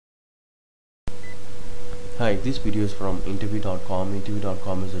Hi, this video is from interview.com.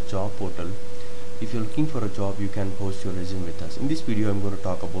 Interview.com is a job portal. If you're looking for a job, you can post your resume with us. In this video, I'm going to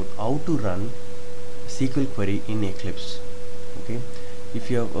talk about how to run SQL query in Eclipse. Okay, if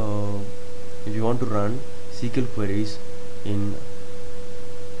you want to run SQL queries in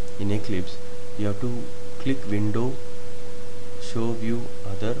Eclipse, you have to click Window, Show View,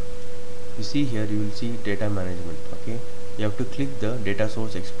 Other. You see here, you will see Data Management. Okay, you have to click the Data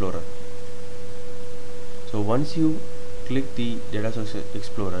Source Explorer. So once you click the Data Source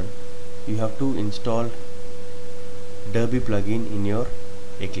Explorer, you have to install Derby plugin in your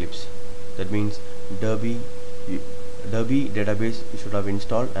Eclipse. That means Derby database you should have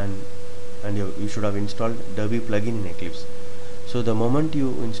installed, and you should have installed Derby plugin in Eclipse. So the moment you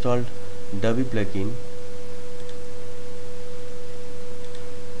installed Derby plugin,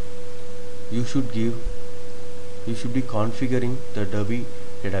 you should be configuring the Derby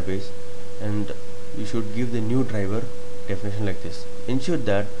database, and you should give the new driver definition like this. Ensure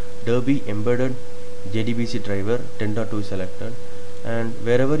that Derby embedded JDBC driver 10.2 is selected, and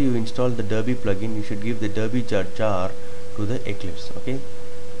wherever you install the Derby plugin, you should give the Derby jar to the Eclipse. Okay,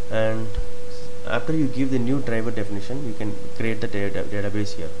 and after you give the new driver definition, you can create the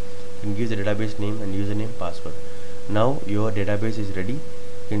database here. You can give the database name and username, password. Now your database is ready.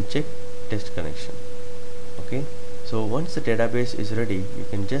 You can check test connection. Okay, so once the database is ready, you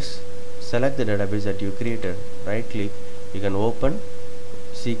can just select the database that you created, right click, you can open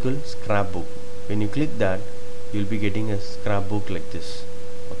SQL scrapbook. When you click that, you will be getting a scrapbook like this.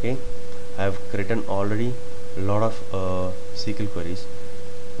 Okay, I have created already a lot of SQL queries.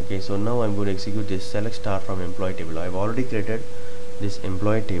 Okay, so now I'm going to execute this select star from employee table. I've already created this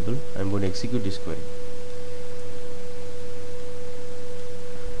employee table. I'm going to execute this query.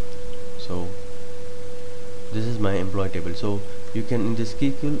 So this is my employee table. So you can, in this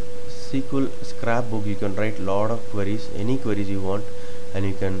SQL scrapbook, you can write lot of queries, any queries you want, and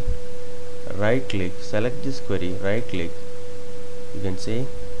you can right click, select this query, right click, you can say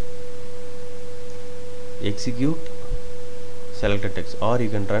execute selected text, or you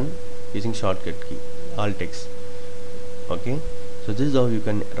can run using shortcut key alt X. Okay, so this is how you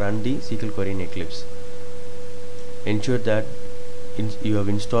can run the SQL query in Eclipse. Ensure that you have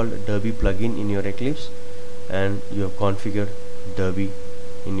installed Derby plugin in your Eclipse, and you have configured Derby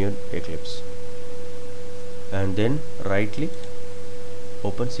in your Eclipse, and then right click,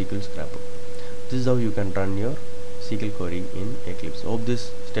 open SQL scrapbook. This is how you can run your SQL query in Eclipse. Hope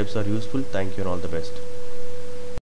these steps are useful. Thank you and all the best.